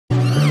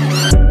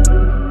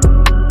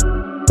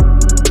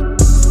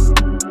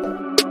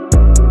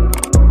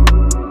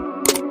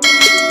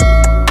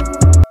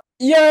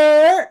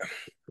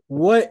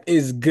What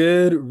is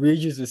good,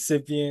 Regis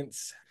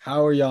recipients?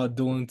 How are y'all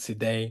doing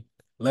today?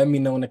 Let me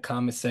know in the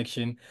comment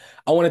section.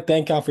 I want to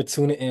thank y'all for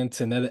tuning in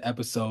to another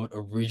episode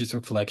of Regis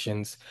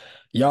Reflections.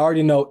 Y'all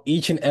already know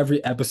each and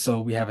every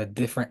episode we have a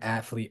different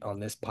athlete on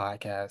this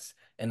podcast.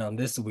 And on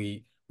this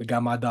week, we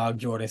got my dog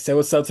Jordan. Say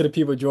what's up to the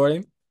people,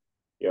 Jordan.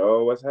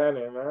 Yo, what's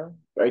happening, man?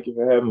 Thank you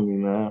for having me,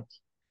 man.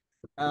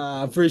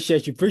 I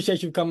appreciate you.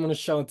 Appreciate you coming on the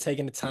show and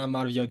taking the time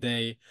out of your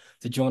day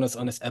to join us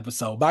on this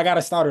episode. But I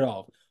gotta start it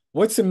off.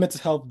 What's your mental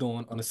health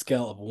doing on a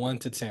scale of 1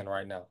 to 10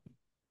 right now?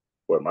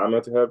 What my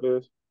mental health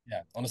is?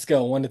 Yeah, on a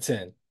scale of 1 to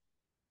 10.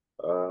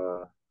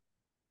 Uh,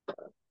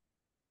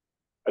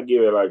 I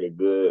give it like a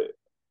good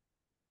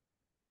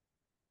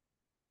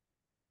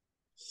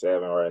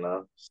 7 right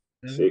now,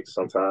 Mhm. 6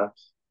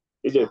 sometimes.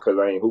 It's just because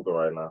I ain't hooping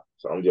right now,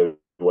 so I'm just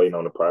waiting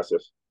on the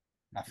process.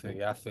 I feel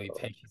you. I feel you.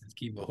 Patience is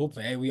keep it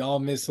hooping. Hey, we all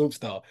miss hoops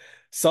though.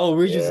 So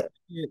we just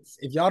Yeah,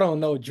 if y'all don't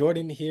know,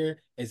 Jordan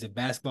here is a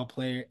basketball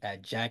player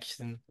at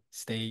Jackson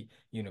State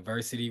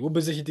University. What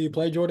position do you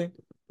play, Jordan?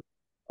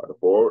 on the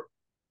forward.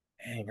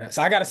 Dang, man.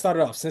 So I gotta start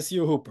it off. Since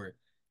you're a hooper,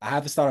 I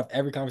have to start off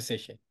every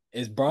conversation.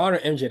 Is Braun or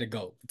MJ to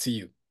go to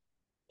you?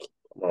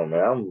 Come on,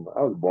 man.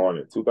 I was born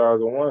in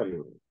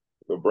 2001.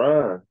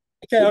 LeBron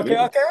Okay, to okay, me,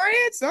 okay.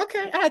 Right answer.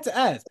 Okay, I had to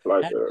ask.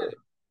 like a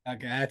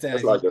Okay, I had to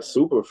that's ask. like a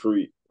super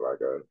freak, like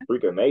a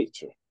freak of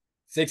nature.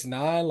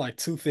 6'9", like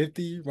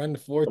 250, run the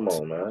floor. Come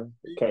on, man.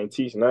 Can't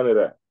teach none of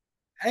that.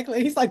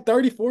 Actually, he's like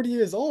 30, 40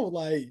 years old.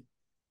 Like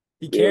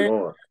he Still carrying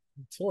going.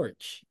 the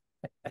torch.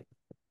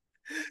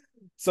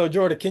 So,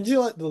 Jordan, can you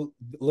let the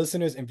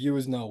listeners and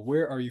viewers know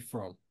where are you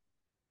from?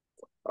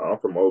 I'm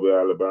from Mobile,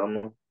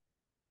 Alabama.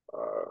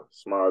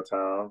 Small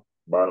town,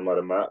 bottom of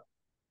the map.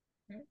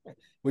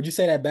 Would you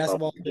say that Humble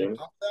basketball is very beginnings.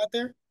 popular out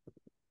there?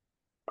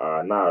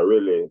 Not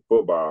really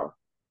football.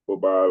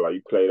 Football, like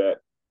you play that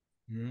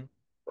Mhm.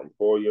 from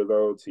 4 years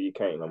old till you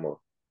can't no more.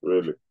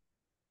 Really, like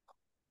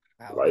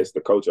Alabama. it's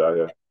the coach out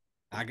here.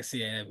 I can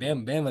see it.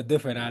 Bama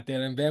different out there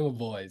than Bama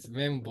boys.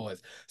 Bama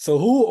boys. So,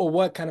 who or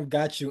what kind of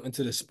got you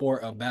into the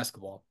sport of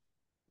basketball?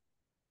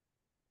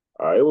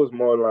 It was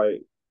more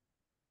like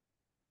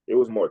it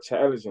was more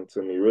challenging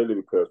to me really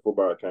because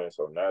football came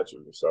so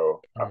naturally.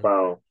 So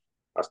Mhm.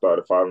 I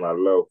started falling out of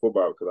love with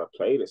football because I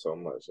played it so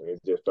much and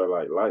it just felt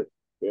like life.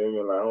 You know what I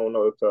mean? Like I don't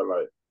know, it felt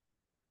like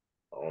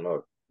I don't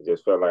know. It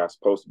just felt like I was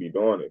supposed to be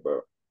doing it,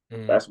 but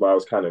Mhm. basketball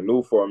was kind of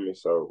new for me.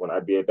 So when I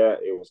did that,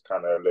 it was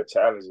kind of a little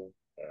challenging.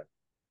 And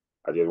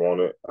I just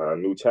wanted a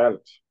new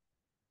challenge.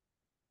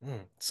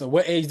 So,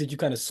 what age did you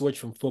kind of switch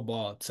from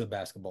football to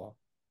basketball?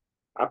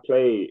 I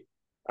played,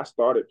 I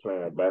started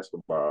playing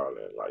basketball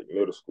in like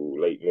middle school,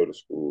 late middle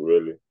school,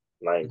 really,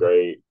 ninth Mhm.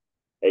 grade,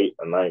 eighth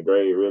or ninth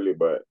grade, really.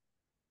 But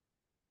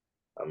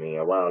I mean,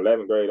 around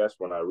 11th grade, that's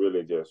when I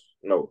really just,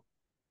 no,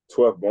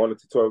 12th, going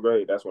into 12th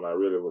grade, that's when I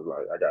really was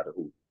like, I got to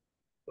hoop.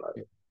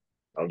 Like,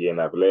 I'm getting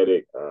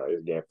athletic,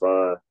 it's getting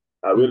fun.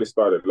 I Mhm. really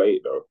started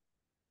late though.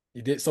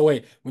 You did. So,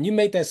 wait, when you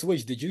made that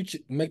switch, did you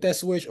make that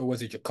switch, or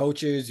was it your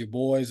coaches, your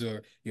boys,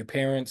 or your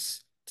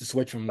parents to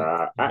switch from?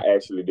 I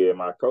actually did.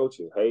 My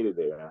coaches hated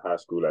it in high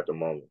school at the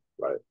moment.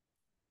 Like,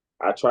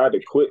 I tried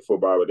to quit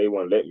football, but they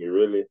wouldn't let me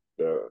really.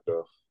 The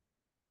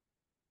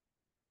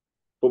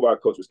football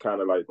coach was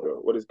kind of like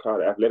what is it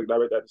called, the athletic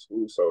director at the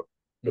school. So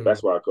the Mhm.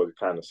 basketball coach was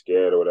kind of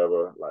scared or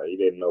whatever. Like he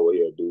didn't know what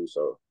he'll do.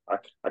 So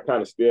I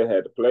kind of still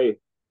had to play,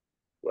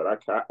 but I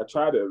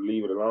tried to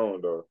leave it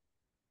alone though.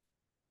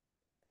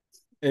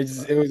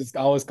 It was just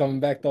always coming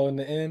back though in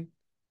the end.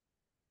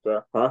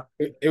 So, huh?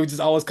 It was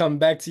just always coming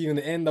back to you in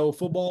the end though,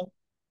 football.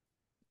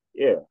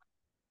 Yeah, I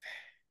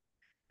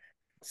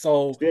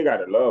So still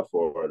got a love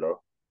for it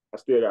though. I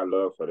still got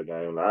love for the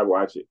game. Like, I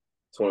watch it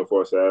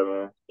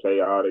 24/7, play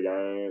all the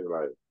games.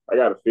 Like I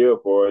got a feel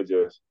for it.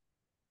 Just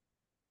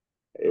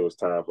it was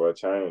time for a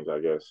change, I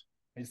guess.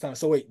 it's time.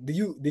 So wait, did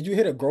you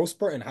hit a growth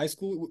spurt in high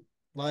school?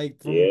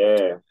 Like from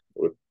Yeah,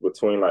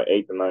 between like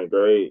eighth and ninth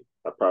grade,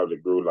 I probably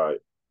grew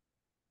like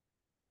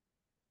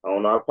I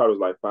don't know. I probably was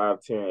like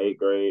 5'10", eighth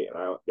grade, and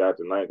I got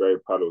to ninth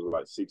grade, probably was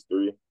like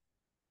 6'3".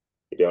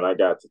 And then when I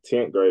got to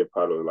 10th grade,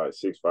 probably was like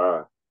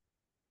 6'5".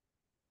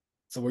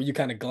 so were you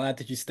kind of glad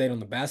that you stayed on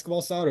the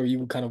basketball side, or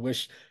you kind of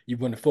wish you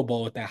went to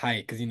football with that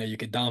height because you know you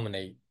could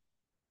dominate?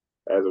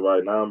 As of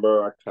right now,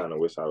 bro, I kind of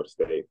wish I would have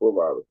stayed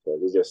football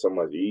because it's just so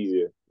much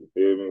easier. You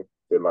feel me?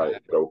 To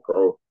like go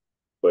pro.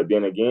 But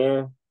then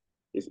again,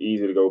 it's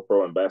easy to go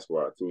pro in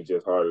basketball too. It's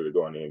just harder to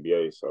go in the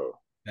NBA.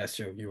 That's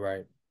true. You're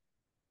right.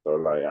 So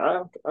like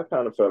I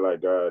kind of felt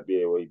like God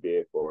did what He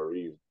did for a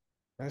reason.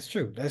 That's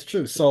true. That's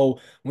true. So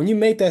when you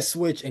made that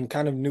switch and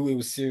kind of knew it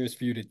was serious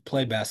for you to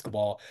play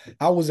basketball,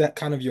 how was that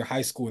kind of your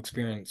high school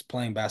experience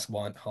playing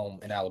basketball at home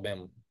in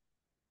Alabama?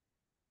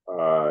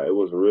 It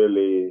was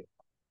really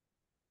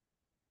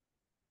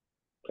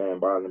playing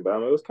ball in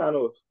Alabama. It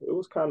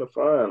was kind of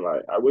fun.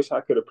 Like I wish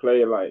I could have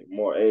played like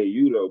more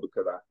AAU though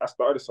because I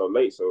started so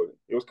late, so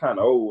it was kind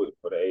of over with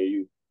for the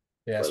AAU.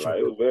 Yeah, that's But true. like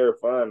it was very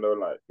fun though,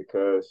 like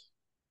because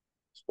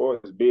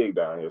sports is big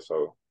down here,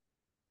 so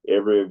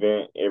every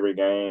event, every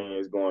game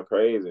is going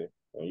crazy.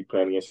 and you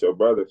playing against your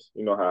brothers.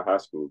 You know how high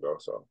school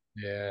goes, so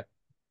Yeah.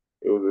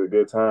 it was a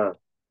good time.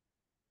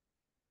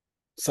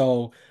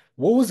 So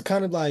what was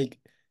kind of like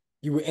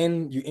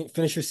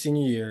finished your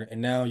senior year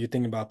and now you're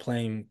thinking about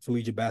playing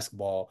collegiate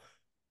basketball.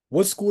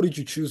 What school did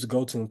you choose to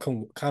go to and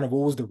kind of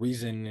what was the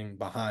reasoning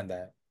behind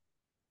that?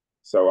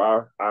 So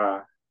I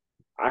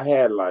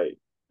had like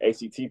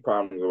ACT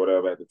problems or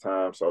whatever at the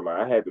time, so like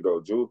I had to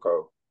go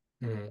JUCO,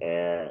 Hmm.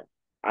 and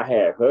I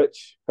had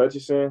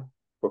Hutchinson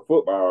for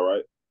football,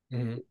 right?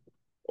 Hmm.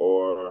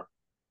 Or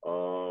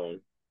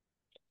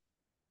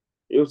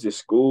it was this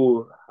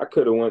school I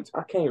could have went to,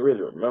 I can't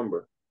really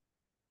remember.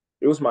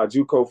 It was my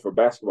JUCO for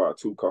basketball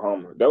too,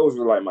 Kahoma. Those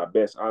were like my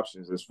best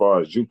options as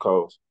far as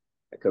JUCOs,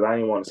 because I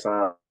didn't want to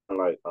sign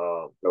like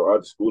no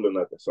other school or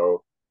nothing.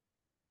 So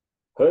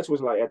Hutch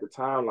was like at the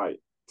time like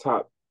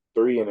top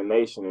three in the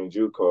nation in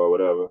JUCO or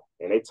whatever,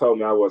 and they told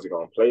me I wasn't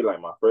gonna play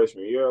like my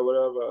freshman year or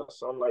whatever, or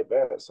something like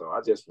that. So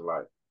I just was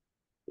like,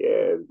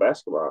 yeah, it's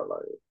basketball.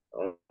 Like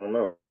I don't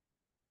know,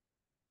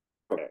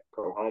 at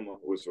Oklahoma,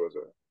 which was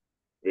a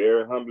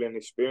very humbling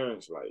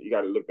experience. Like you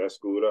got to look that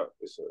school up.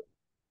 It's a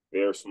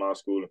very small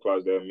school in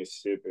Clarksdale,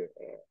 Mississippi,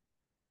 and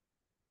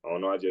I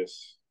don't know. I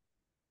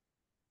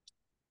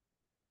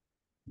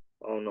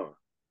don't know.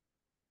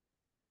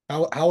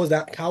 How was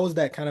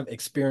that kind of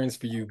experience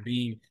for you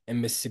being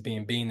in Mississippi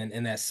and being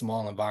in that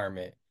small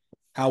environment?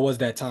 How was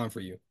that time for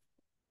you?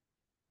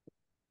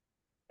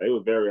 It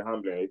was very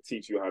humbling. It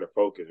teach you how to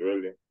focus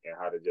really and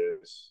how to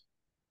just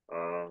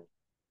um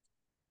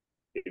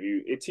if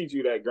you it teach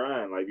you that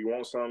grind. Like if you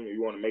want something,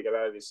 you want to make it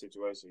out of this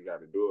situation, you got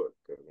to do it.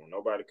 Because when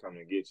nobody come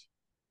to get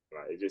you,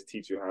 like it just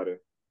teach you how to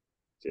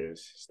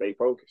just stay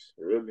focused.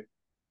 Really,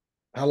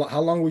 How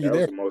long were you that was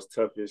there? the most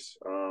toughest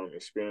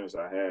experience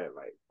I had,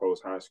 like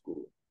post high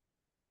school.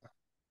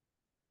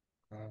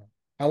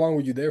 How long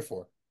were you there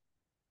for?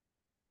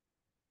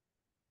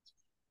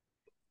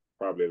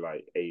 Probably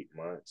like 8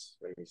 months.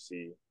 Let me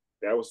see.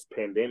 That was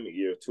pandemic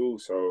year too.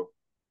 So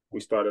we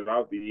started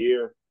out the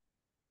year,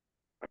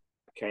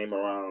 came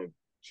around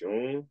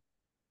June,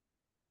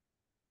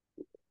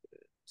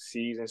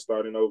 season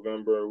started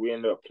November. We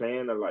ended up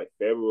playing in like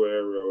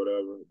February or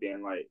whatever.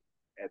 Then like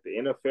at the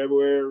end of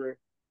February,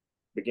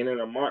 beginning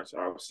of March,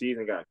 our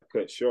season got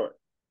cut short.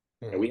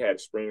 And we Mhm. had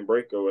spring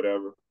break or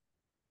whatever.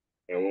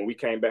 And when we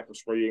came back from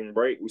spring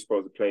break, we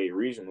supposed to play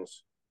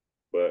regionals.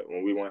 But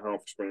when we went home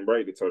for spring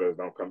break, they told us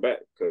don't come back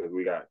because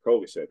we got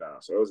COVID shut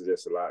down. So it was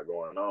just a lot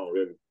going on,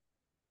 really.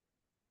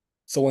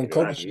 So when And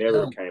then I COVID shut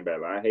never down, came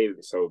back. Like I hated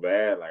it so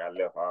bad. Like I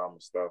left all my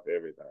stuff,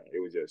 everything. It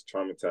was just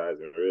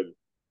traumatizing, really.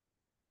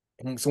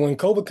 so when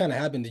COVID kind of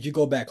happened, did you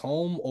go back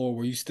home or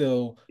were you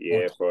still on?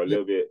 Yeah, for a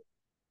little bit.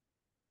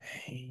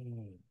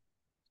 Dang.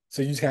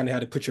 So you just kind of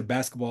had to put your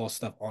basketball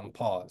stuff on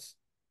pause.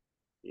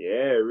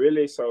 Yeah,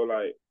 really. So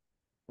like,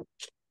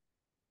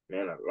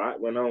 man, a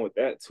lot went on with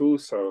that too.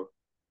 So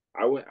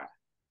I went.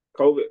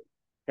 COVID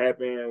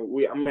happened.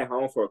 I'm at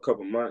home for a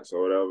couple months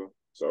or whatever.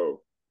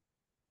 So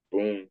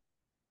boom,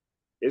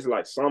 it's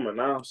like summer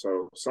now.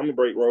 So summer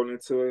break rolled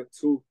into it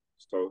too.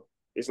 So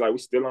it's like we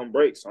still on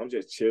break. So I'm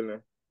just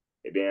chilling.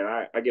 And then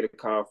I get a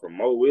call from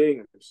Mo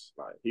Williams.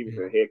 Like he was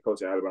the Mhm. head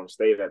coach at Alabama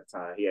State at the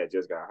time. He had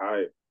just got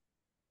hired.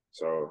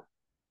 So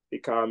he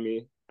called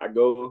me. I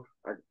go,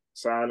 I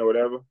sign or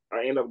whatever.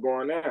 I end up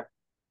going there.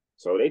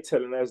 So they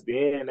telling us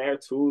then there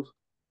too,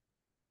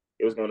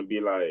 it was gonna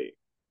be like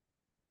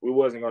we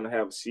wasn't gonna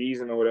have a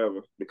season or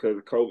whatever because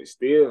of COVID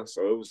still.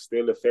 So it was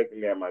still affecting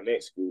me at my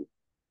next school.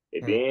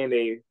 And Mhm. then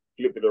they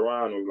flipped it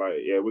around and was like,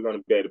 yeah, we're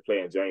gonna be able to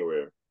play in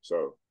January.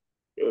 So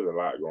it was a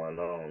lot going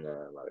on,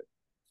 man. Like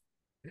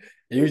it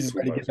You were was just too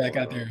ready to get much back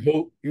going out there on. and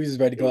hoop. You were just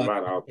ready to It was go a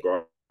out lot of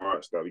off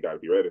guard stuff you gotta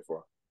be ready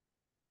for.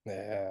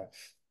 there.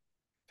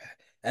 Yeah.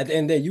 At the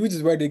end of the day, you were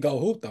just ready to go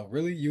hoop though,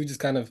 really? You were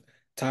just kind of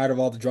tired of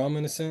all the drama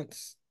in a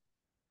sense.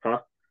 Huh?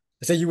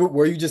 I said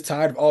were you just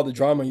tired of all the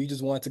drama and you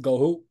just wanted to go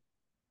hoop?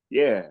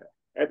 Yeah.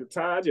 At the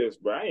time,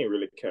 bro, I didn't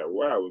really care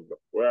where I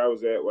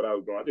was at, what I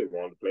was doing. I just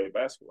wanted to play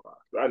basketball.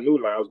 I knew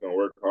like I was gonna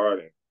work hard,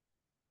 and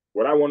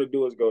what I wanted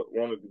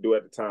to do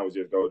at the time was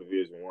just go to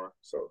Division 1.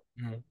 So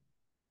Mhm.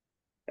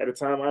 at the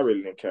time, I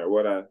really didn't care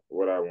what I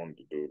wanted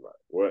to do. Like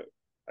what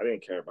I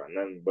didn't care about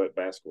nothing but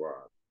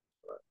basketball.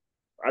 Like,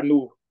 I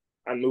knew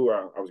I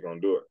was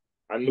gonna do it.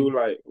 I knew Mhm.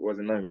 like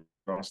wasn't nothing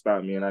gonna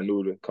stop me, and I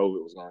knew the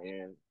COVID was gonna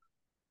end.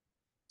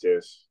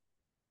 Just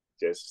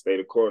just stay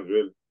the course,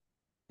 really.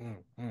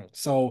 Mhm.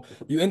 So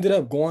you ended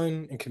up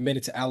going and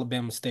committed to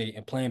Alabama State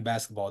and playing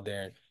basketball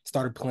there and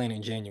started playing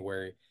in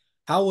January.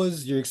 How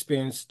was your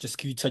experience? Just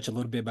can you touch a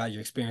little bit about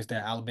your experience there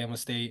at Alabama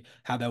State,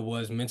 how that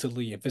was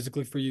mentally and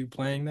physically for you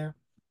playing there?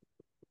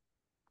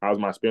 How was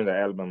my experience at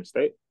Alabama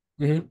State?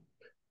 Hmm.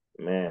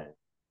 Man,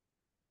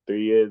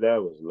 3 years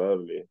that was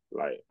lovely.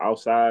 Like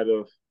outside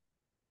the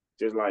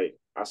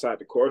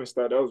court and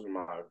stuff, those were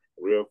my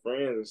real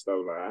friends and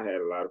stuff. Like I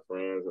had a lot of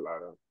friends, a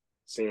lot of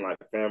seemed like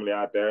family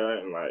out there,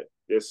 and like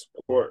this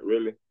support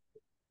really.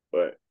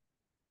 But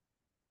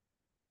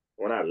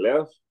when I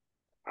left,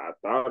 I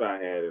thought I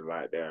had it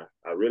like there.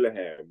 I really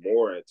had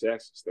more at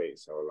Jackson State,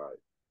 so like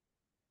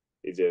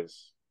it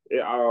just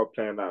it all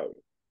planned out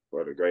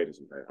for the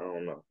greatest, man. I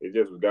don't know. It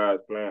just was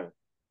God's plan.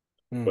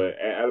 Hmm. But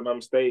at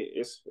Alabama State,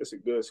 it's a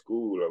good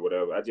school or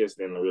whatever. I just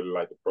didn't really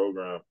like the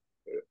program,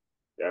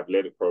 the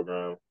athletic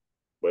program.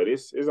 But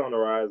it's on the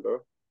rise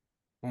though.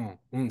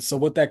 So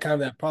with that kind of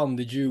that problem,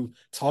 did you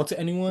talk to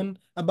anyone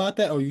about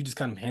that, or you just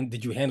kind of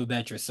did you handle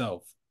that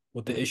yourself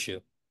with the issue?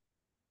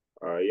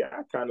 Yeah,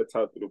 I kind of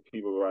talked to the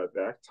people about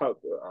that. I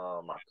talked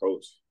to my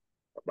coach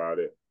about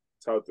it.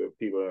 Talked to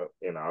people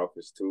in the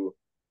office too.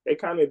 They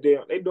kind of did.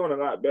 They doing a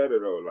lot better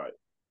though. Like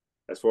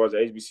as far as the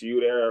HBCU,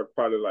 they're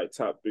probably like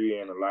top three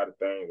in a lot of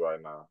things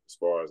right now. As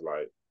far as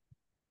like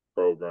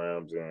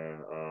programs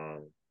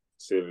and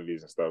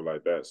facilities and stuff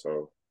like that.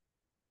 So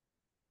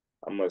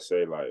I must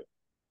say, like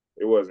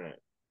it wasn't.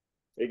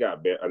 It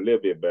got a little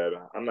bit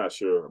better. I'm not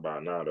sure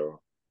about now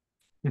though.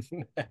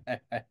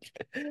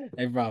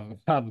 Hey, probably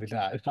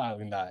not,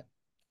 probably not.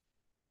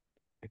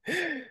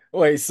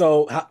 Wait,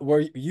 so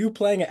were you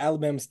playing at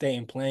Alabama State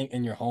and playing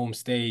in your home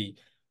state?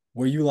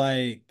 Were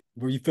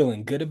you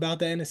feeling good about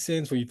that in a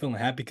sense? Were you feeling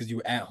happy because you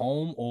were at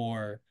home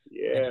or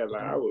in Yeah,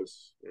 like I Atlanta?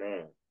 was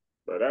man,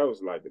 but that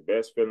was like the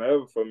best feeling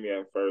ever for me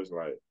at first.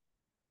 Like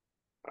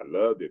I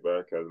loved it,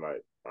 bro, because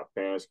like my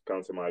parents could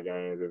come to my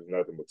games. It was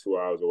nothing but 2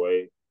 hours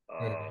away.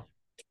 Mhm.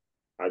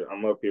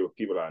 I'm up here with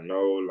people I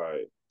know.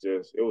 Like,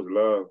 just it was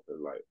love.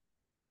 Like,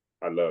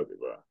 I loved it,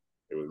 bro.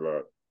 It was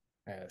love.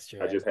 Yeah, that's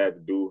true. I just had to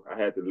do. I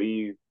had to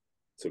leave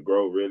to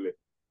grow. Really,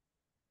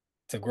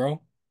 To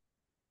grow.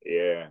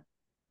 yeah. I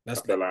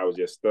That's felt like I was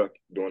just stuck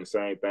doing the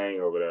same thing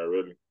over there.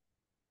 Really,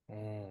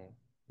 mm.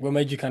 What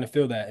made you kind of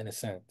feel that in a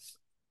sense?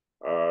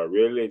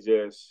 really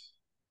just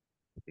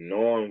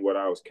knowing what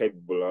I was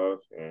capable of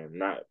and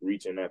not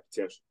reaching that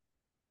potential.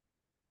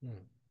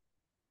 Mm.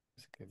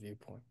 That's a good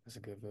viewpoint. That's a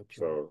good viewpoint.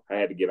 So I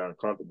had to get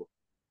uncomfortable.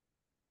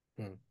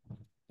 Mm.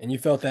 And you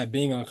felt that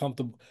being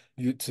uncomfortable,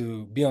 you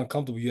to be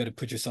uncomfortable, you had to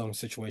put yourself in a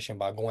situation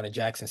by going to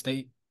Jackson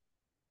State.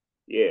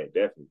 Yeah,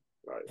 definitely.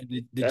 Like And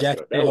did Jackson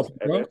that State help was you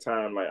at grow? that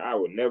time. Like I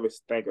would never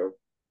think of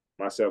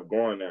myself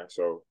going there.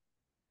 So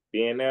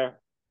being there,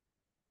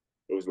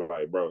 it was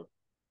like, bro,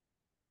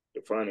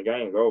 the fun and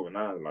games over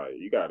now. Like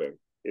you gotta,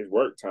 it's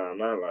work time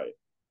now. Like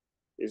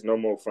it's no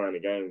more fun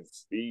and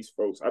games. These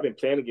folks, I've been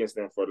playing against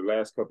them for the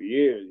last couple of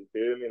years. You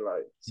feel me?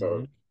 Like so,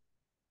 Hmm.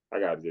 I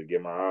gotta just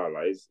get my all.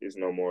 Like it's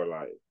no more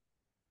like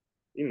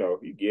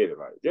you get it.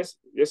 Like just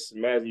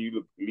imagine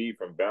you leave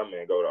from Bama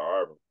and go to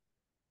Auburn,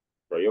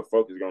 bro. Your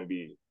focus is gonna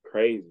be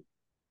crazy.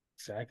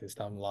 Exactly. It's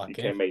time to You lock in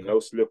can't for make them. no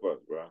slip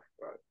ups, bro.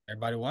 Like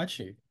Everybody watch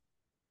you.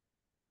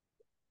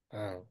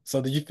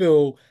 So did you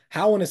feel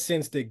how in a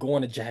sense did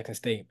going to Jackson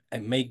State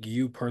and make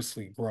you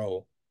personally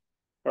grow?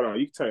 hold on,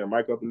 you can turn your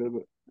mic up a little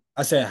bit.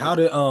 I said, how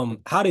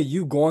did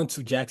you going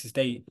to Jackson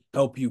State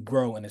help you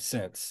grow in a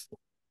sense?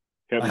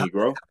 Help Like me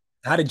grow.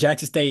 how did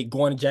Jackson State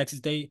going to Jackson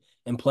State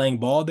and playing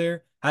ball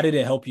there? How did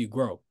it help you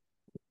grow?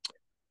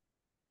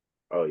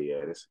 Oh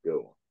yeah, that's a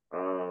good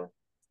one.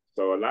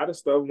 So a lot of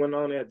stuff went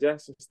on at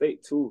Jackson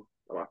State too.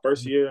 My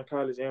first year in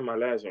college and my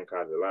last year in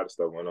college, a lot of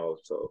stuff went on.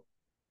 So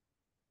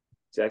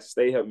Jackson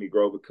State helped me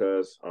grow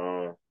because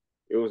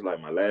it was like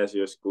my last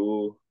year of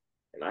school,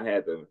 and I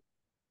had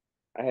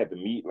to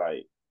meet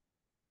like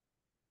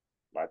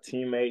my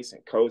teammates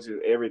and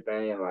coaches,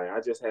 everything. Like I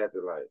just had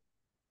to like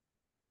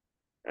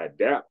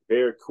adapt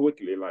very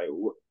quickly. Like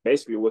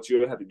basically what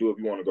you have to do if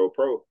you want to go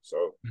pro.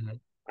 So Mhm.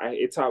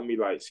 it taught me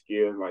like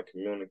skills like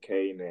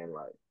communicating and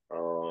like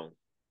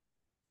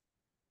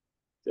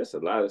just a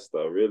lot of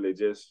stuff. Really,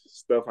 just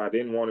stuff I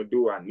didn't want to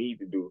do, I need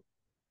to do,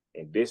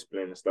 and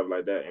discipline and stuff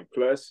like that. And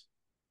plus,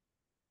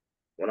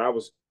 when I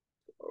was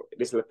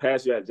this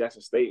past year at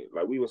Jackson State,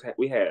 like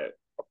we had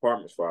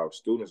apartments for our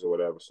students or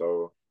whatever.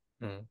 So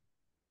Mhm.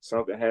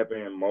 something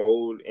happened,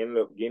 mold ended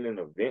up getting in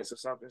events or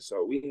something.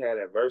 So we had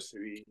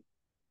adversity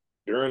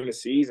during the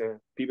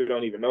season. People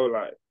don't even know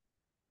like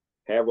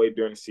halfway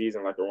during the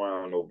season, like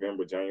around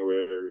November,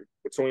 January,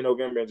 between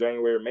November and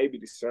January, maybe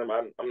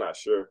December. I'm not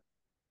sure.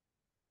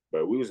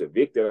 But we was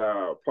evicted out of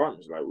our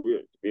apartments. Like we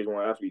were Division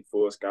One athlete,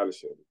 full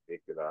scholarship,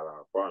 evicted out of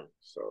our apartments.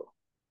 So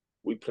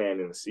we planned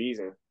in the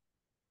season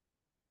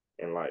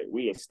and like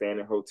we in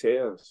standing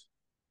hotels.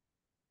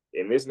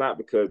 And it's not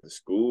because the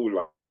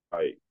school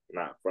like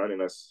not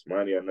funding us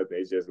money or nothing.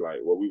 It's just like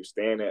where we were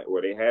staying at,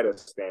 where they had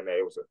us staying at,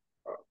 it was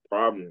a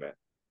problem that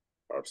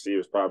a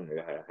serious problem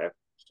that had happened.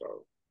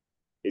 So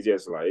it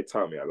just like it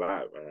taught me a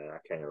lot, man. I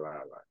can't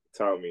lie.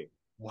 Like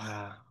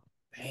Wow.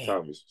 it Dang.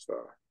 taught me some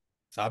stuff.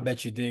 So I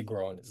bet you did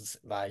grow in this.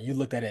 Like you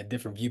looked at it at a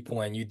different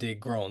viewpoint. You did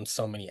grow in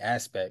so many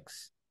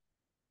aspects.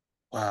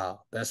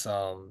 Wow. That's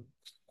how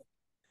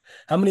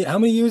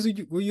many years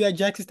were you at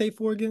Jackson State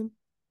for again?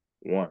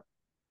 One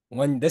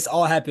One. This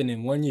all happened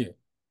in 1 year.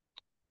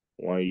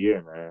 1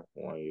 year, man.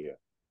 1 year.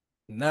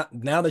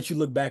 Now that you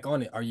look back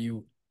on it, are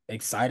you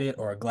excited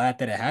or glad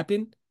that it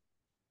happened?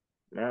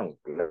 Man, I was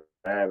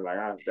glad.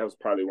 Like that was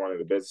probably one of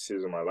the best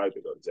decisions of my life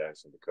to go to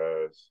Jackson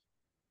because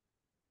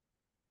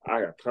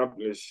I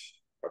accomplished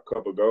a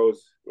couple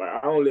goals. Like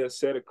I only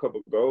set a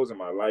couple goals in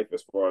my life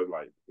as far as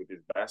like with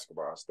this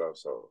basketball stuff.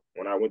 So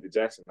when I went to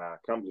Jackson, I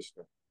accomplished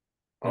them.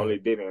 I only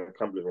didn't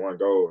accomplish one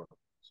goal.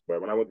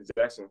 But when I went to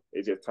Jackson,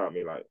 it just taught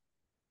me like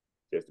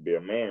just to be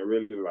a man.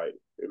 Really, like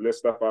the little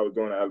stuff I was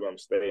doing at Alabama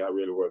State, I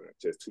really wasn't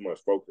just too much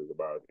focused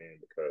about it then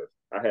because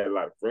I had a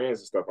lot of friends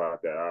and stuff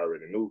out there I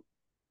already knew.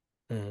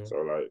 Mm-hmm. So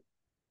like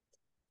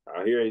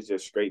out here, it's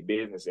just straight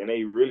business, and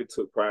they really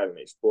took pride in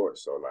their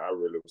sports. So like I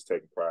really was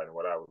taking pride in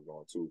what I was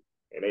doing too,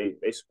 and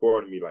they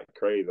supported me like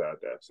crazy out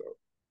there. So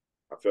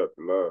I felt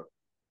the love.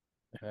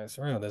 That's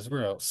real. That's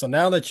real. So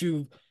now that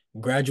you've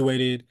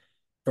graduated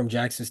from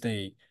Jackson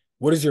State,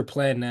 what is your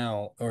plan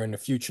now or in the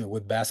future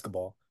with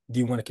basketball? Do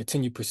you want to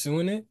continue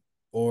pursuing it,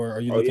 or are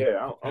you Oh looking?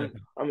 yeah,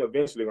 I'm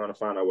eventually gonna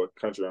find out what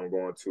country I'm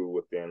going to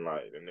within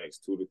like the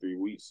next 2 to 3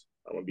 weeks.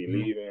 I'm gonna be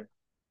Mhm. leaving.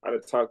 I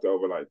done talked to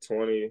over like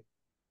 20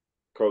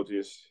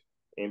 coaches,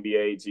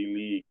 NBA, G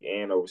League,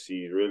 and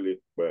overseas really,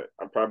 but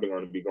I'm probably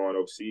gonna be going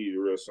overseas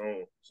real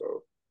soon.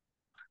 So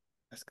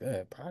That's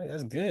good. Probably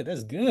that's good.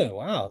 That's good.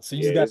 Wow. So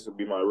you just yeah, got this will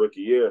be my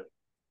rookie year.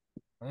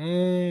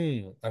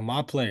 like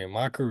my player,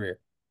 my career.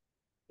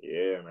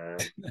 Yeah,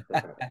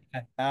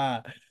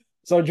 man.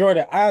 So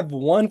Jordan, I have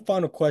one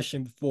final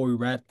question before we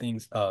wrap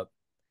things up.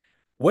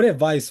 What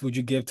advice would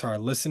you give to our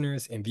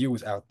listeners and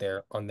viewers out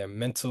there on their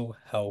mental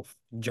health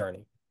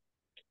journey?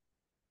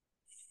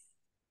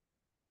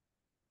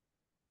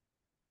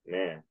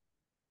 Man,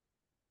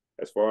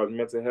 as far as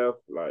mental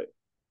health, like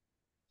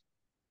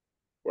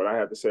what I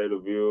have to say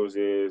to viewers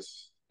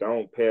is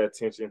don't pay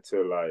attention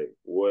to like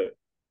what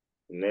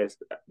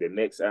the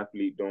next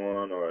athlete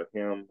doing or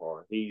him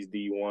or he's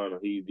D1 or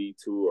he's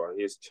D2 or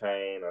his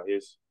chain or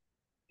his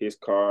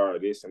car or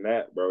this and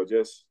that, bro.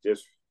 Just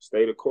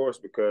stay the course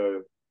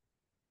because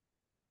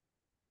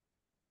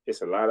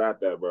it's a lot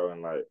out there, bro,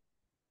 and like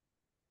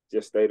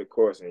just stay the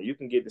course and you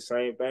can get the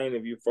same thing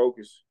if you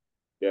focus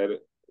that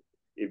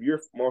if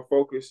you're more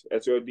focused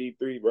at your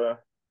D3, bro,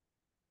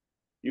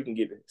 you can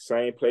get the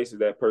same places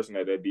that person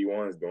at that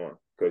D1 is doing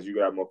because you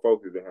got more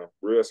focus than him.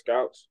 Real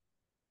scouts,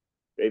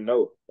 they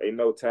know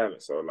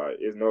talent. So like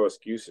it's no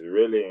excuses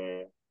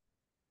really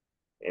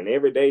and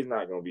every day's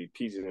not gonna be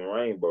peaches and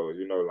rainbows,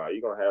 you know, like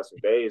you're gonna have some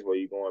days where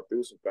you're going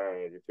through some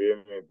things, you feel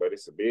me? But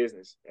it's a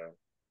business and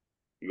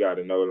you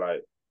gotta know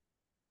like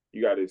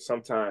you gotta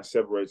sometimes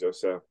separate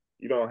yourself.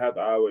 You don't have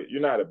to always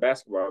you're not a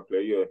basketball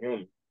player, you're a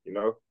human, you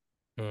know?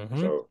 Mm-hmm.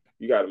 So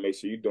you gotta make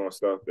sure you're doing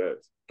stuff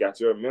that's got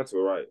your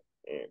mental right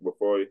and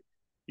before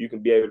you can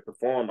be able to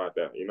perform out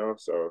there, you know?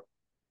 So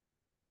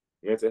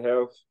mental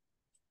health,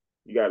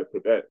 you got to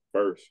put that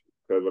first.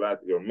 Because without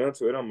your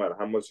mental, it don't matter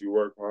how much you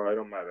work hard. It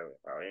don't matter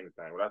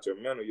anything. Without your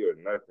mental, you're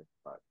nothing.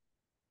 Like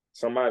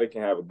somebody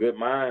can have a good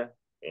mind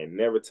and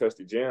never touch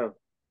the gym,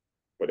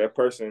 but that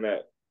person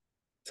that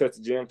touch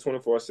the gym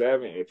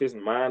 24/7, if his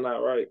mind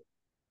not right,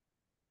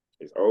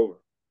 it's over.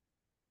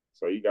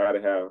 So you got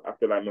to have. I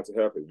feel like mental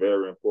health is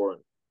very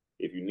important.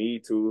 If you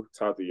need to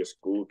talk to your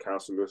school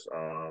counselors,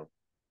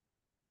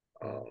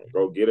 Mm-hmm.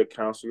 go get a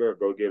counselor,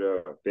 go get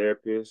a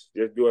therapist.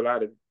 Just do a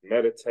lot of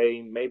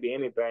meditating, maybe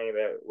anything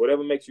that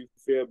whatever makes you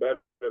feel better.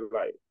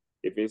 Like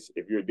if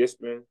you're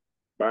disciplined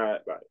by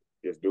it, like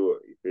just do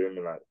it. You feel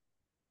me? Like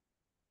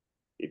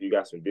if you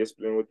got some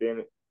discipline within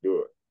it,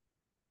 do it.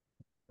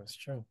 That's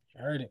true.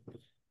 I heard it.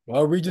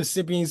 Well, Regis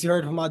Sipiens, you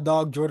heard from my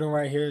dog Jordan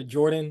right here.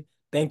 Jordan,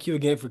 thank you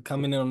again for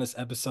coming in on this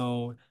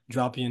episode,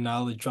 dropping your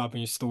knowledge, dropping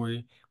your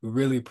story. We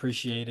really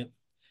appreciate it.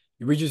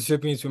 You Regis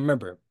Sipiens,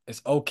 remember,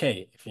 it's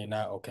okay if you're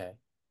not okay.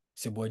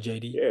 It's your boy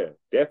JD. Yeah,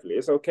 definitely.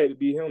 It's okay to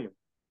be human.